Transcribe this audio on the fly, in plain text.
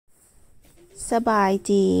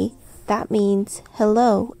Sabaidi. That means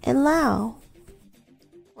hello in Lao.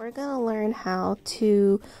 We're going to learn how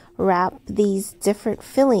to wrap these different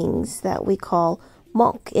fillings that we call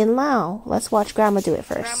MOK in Lao. Let's watch Grandma do it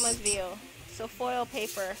first. Grandma's view. So foil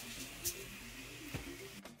paper.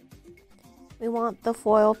 We want the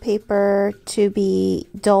foil paper to be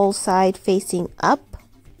dull side facing up.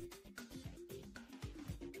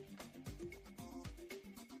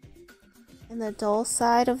 And the dull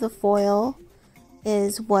side of the foil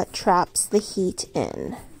is what traps the heat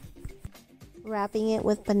in. Wrapping it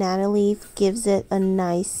with banana leaf gives it a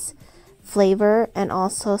nice flavor and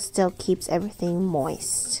also still keeps everything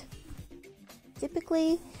moist.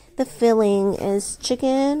 Typically, the filling is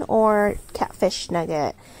chicken or catfish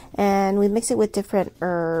nugget, and we mix it with different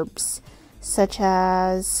herbs such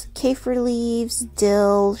as kaffir leaves,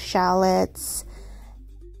 dill, shallots,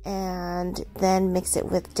 and then mix it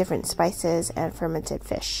with different spices and fermented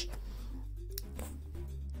fish.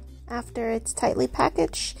 After it's tightly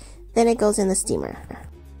packaged, then it goes in the steamer.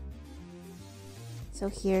 So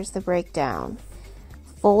here's the breakdown.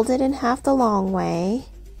 Fold it in half the long way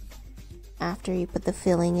after you put the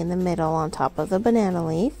filling in the middle on top of the banana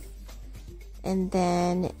leaf. And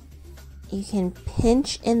then you can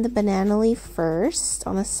pinch in the banana leaf first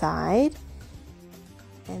on the side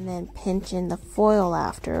and then pinch in the foil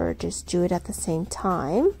after, or just do it at the same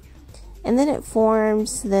time. And then it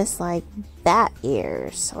forms this like bat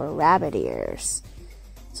ears or rabbit ears.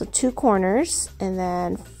 So 2 corners, and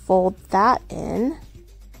then fold that in,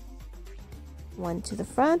 one to the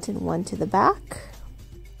front and one to the back,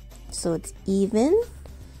 so it's even.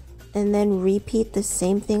 And then repeat the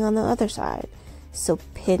same thing on the other side. So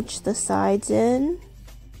pinch the sides in,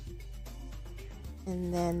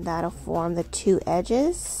 and then that'll form the 2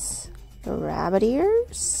 edges, the rabbit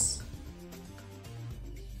ears.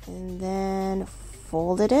 And then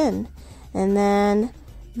fold it in, and then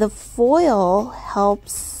the foil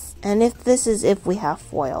helps. And if we have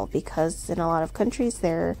foil, because in a lot of countries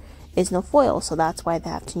there is no foil, so that's why they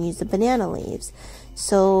have to use the banana leaves.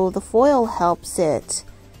 So the foil helps it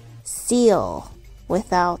seal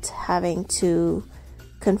without having to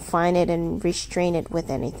confine it and restrain it with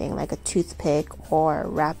anything like a toothpick, or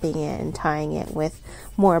wrapping it and tying it with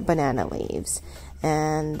more banana leaves.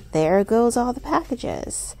 And there goes all the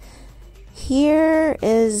packages. Here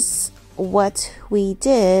is what we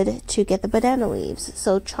did to get the banana leaves.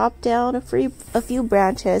 So chop down a few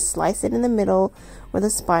branches, slice it in the middle where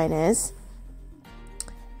the spine is,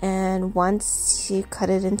 and once you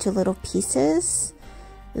cut it into little pieces,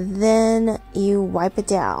 then you wipe it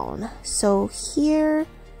down. So here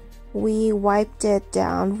we wiped it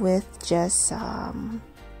down with just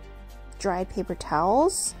dried paper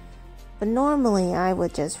towels. But normally I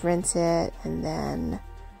would just rinse it and then,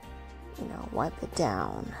 wipe it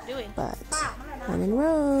down. But when in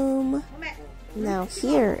Rome. Now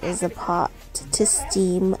here is a pot to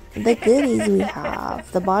steam the goodies we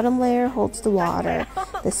have. The bottom layer holds the water.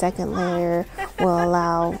 The second layer will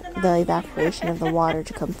allow the evaporation of the water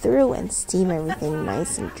to come through and steam everything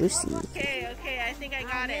nice and juicy. Okay, I think I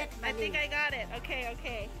got it.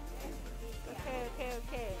 Okay.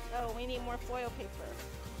 Oh, we need more foil paper.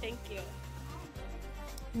 Thank you.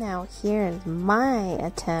 Now here is my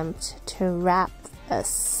attempt to wrap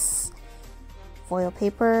this. Foil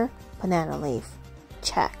paper, banana leaf,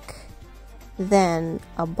 check. Then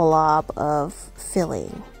a blob of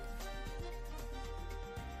filling,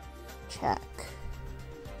 check.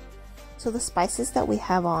 So the spices that we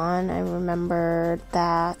have on, I remembered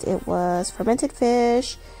that it was fermented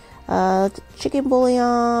fish, chicken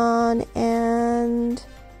bouillon, and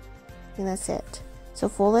I think that's it. So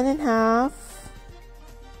fold it in half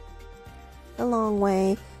the long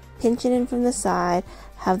way, pinch it in from the side,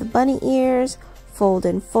 have the bunny ears, fold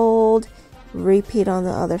and fold, repeat on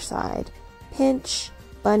the other side. Pinch,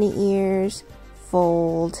 bunny ears,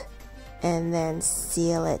 fold, and then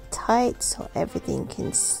seal it tight so everything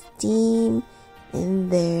can steam in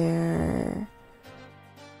there.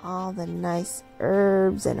 All the nice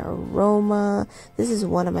herbs and aroma. This is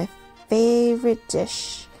one of my favorite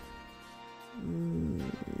dish.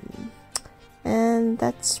 And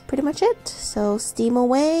that's pretty much it. So steam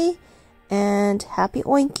away and happy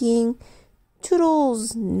oinking.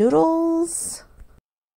 Toodles, noodles.